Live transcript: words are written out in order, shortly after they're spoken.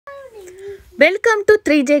Welcome to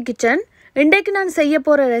 3J kitchen. இன்றைக்கு நான் செய்ய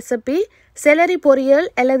போகிற ரெசிபி செலரி பொரியல்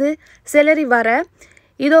அல்லது செலரி வர.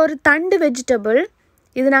 இது ஒரு தண்டு வெஜிடபிள்.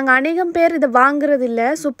 இது நாங்கள் அநேகம் பேர் இதை வாங்குறதில்ல.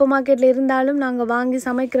 சூப்பர் மார்க்கெட்டில் இருந்தாலும் நாங்கள் வாங்கி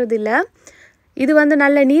சமைக்கிறதில்ல. இது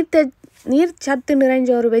நல்ல நீர் சத்து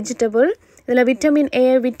நிறைஞ்ச ஒரு வெஜிடபிள். இதில் vitamin A,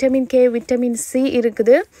 vitamin K, vitamin C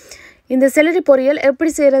இருக்குது. இந்த செலரி பொரியல்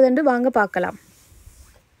எப்படி செய்கிறதுன்னு வாங்க பார்க்கலாம்.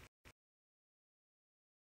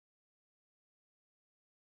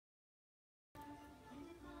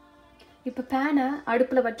 இப்போ பேனை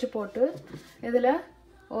அடுப்பில் வச்சு போட்டு இதில்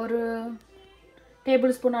ஒரு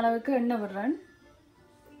டேபிள் ஸ்பூன் அளவுக்கு எண்ணெய் விடுறேன்.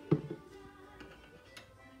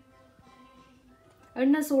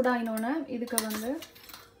 எண்ணெய் சூடாயினோன்னே இதுக்கு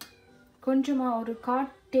கொஞ்சமாக ஒரு கால்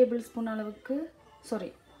டீஸ்பூன்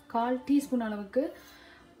அளவுக்கு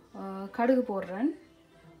கடுகு போடுறேன்.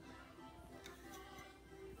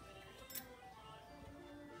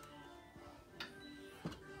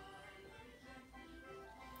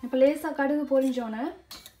 இப்போ லேசாக கடுகு பொரிஞ்சோன்னே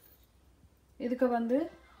இதுக்கு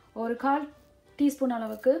ஒரு கால் டீஸ்பூன்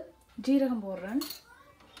அளவுக்கு ஜீரகம் போடுறேன்.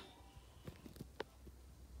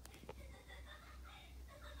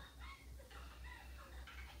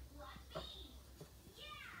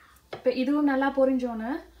 இப்போ இதுவும் நல்லா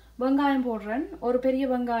பொரிஞ்சோன்னே வெங்காயம் போடுறேன். ஒரு பெரிய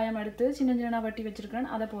வெங்காயம் எடுத்து சின்ன சின்ன வட்டி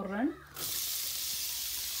வச்சுருக்கேன், அதை போடுறேன்.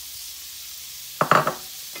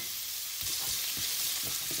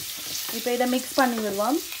 இப்போ இதை மிக்ஸ் பண்ணி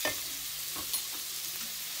விடுவோம்.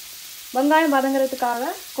 வெங்காயம் வதங்கிறதுக்காக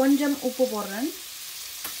கொஞ்சம் உப்பு போடுறேன்.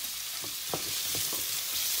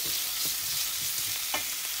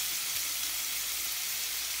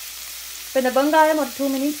 இப்போ இந்த வெங்காயம் ஒரு 2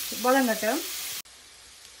 மினிட்ஸ் வதங்கட்டும்.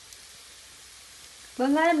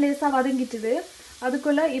 வெங்காயம் லேசாக வதங்கிட்டுது.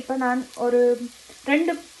 அதுக்குள்ளே இப்போ நான் ஒரு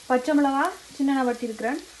 2 பச்சை மிளகா சின்ன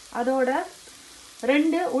வட்டியிருக்கிறேன். அதோட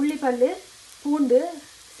 2 உள்ளிப்பல் பூண்டு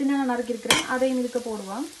சின்ன நறுக்கியிருக்கிறேன். அதையும் இதுக்கு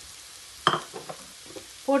போடுவோம்.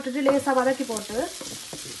 போட்டுட்டு லேசாக வதக்கி போட்டு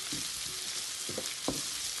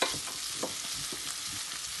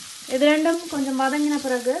இது ரெண்டும் கொஞ்சம் வதங்கின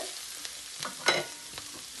பிறகு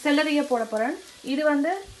செலரியை போட போகிறேன். இது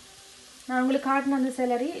நான் உங்களுக்கு காட்டின அந்த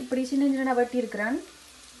செலரி இப்படி சின்ன சின்ன வட்டி இருக்கிறேன்.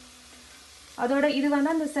 அதோட இது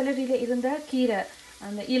அந்த செலரியில் இருந்த கீரை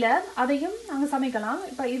அந்த இலை, அதையும் நாங்கள் சமைக்கலாம்.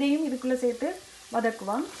 இப்போ இதையும் இதுக்குள்ளே சேர்த்து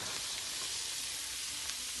வதக்குவோம்.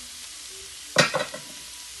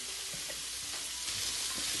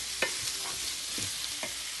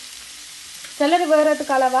 செலரி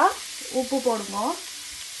வேகிறதுக்கு அளவாக உப்பு போடுங்க.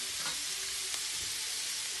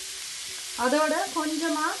 அதோட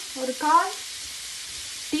கொஞ்சமாக ஒரு கால்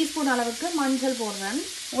டீஸ்பூன் அளவுக்கு மஞ்சள் போடுறேன்.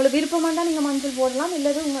 உங்களுக்கு விருப்பமாக இருந்தால் நீங்கள் மஞ்சள் போடலாம்,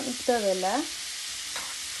 இல்லது உங்களுக்கு தேவையில்லை.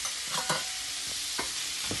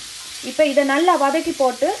 இப்போ இதை நல்லா வதக்கி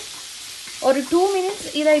போட்டு ஒரு 2 மினிட்ஸ்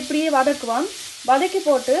இதை இப்படியே வதக்குவோம். வதக்கி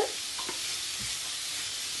போட்டு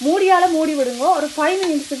மூடியால் மூடி விடுங்க. ஒரு 5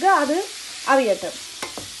 மினிட்ஸுக்கு அது அவியட்டும்.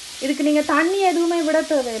 இதுக்கு நீங்கள் தண்ணி எதுவுமே விட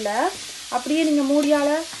தேவையில்லை. அப்படியே நீங்கள்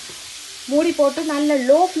மூடி போட்டு நல்ல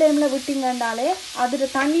லோ ஃப்ளேமில் விட்டிங்கன்னாலே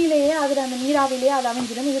அதில் தண்ணியிலேயே அதில் அந்த நீராவிலேயே அது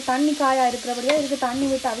அவிஞ்சிடும். இது தண்ணி காயாக இருக்கிறபடியே இதுக்கு தண்ணி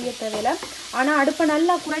விட்டு அவிய தேவையில்லை. ஆனால் அடுப்பை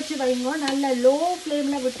நல்லா குறைச்சி வைங்க. நல்ல லோ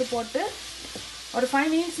ஃப்ளேமில் விட்டு போட்டு ஒரு 5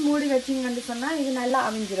 மினிட்ஸ் மூடி வச்சிங்கன்னு சொன்னால் இது நல்லா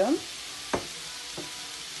அவிஞ்சிடும்.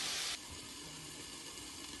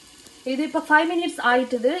 இது இப்போ 5 மினிட்ஸ்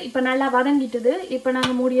ஆயிட்டுது. இப்போ நல்லா வதங்கிட்டுது. இப்போ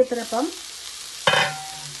நாங்கள் மூடிய திறப்போம்.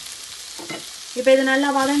 இப்போ இது நல்லா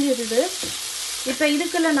வதங்கிடுது. இப்போ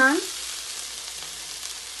இதுக்குள்ள நான்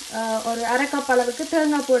ஒரு 1/2 கப் அளவுக்கு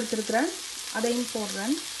தேங்காய் பூ எடுத்துருக்கிறேன். அதையும்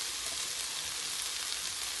போடுறேன்.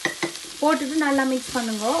 போட்டுட்டு நல்லா மிக்ஸ்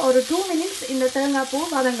பண்ணுங்க. ஒரு 2 மினிட்ஸ் இந்த தேங்காய் பூ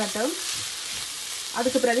வதங்கட்டும்.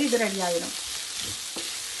 அதுக்கு பிறகு இது ரெடி ஆகிடும்.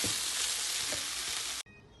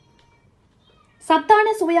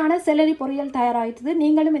 சத்தான சுவையான செலரி பொரியல் தயாராகிடுது.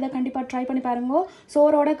 நீங்களும் இதை கண்டிப்பாக ட்ரை பண்ணி பாருங்க.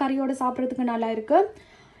 சோறோட கறியோட சாப்பிட்றதுக்கு நல்லா இருக்கு.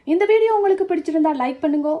 இந்த வீடியோ உங்களுக்கு பிடிச்சிருந்தா லைக்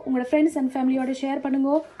பண்ணுங்க, உங்களோட ஃப்ரெண்ட்ஸ் அண்ட் ஃபேமிலியோட ஷேர்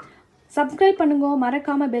பண்ணுங்க, சப்ஸ்கிரைப் பண்ணுங்க,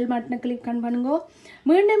 மறக்காம பெல் பட்டனை கிளிக் பண்ணுங்க.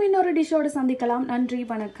 மீண்டும் இன்னொரு டிஷ்ஷோடு சந்திக்கலாம். நன்றி,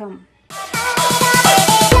 வணக்கம்.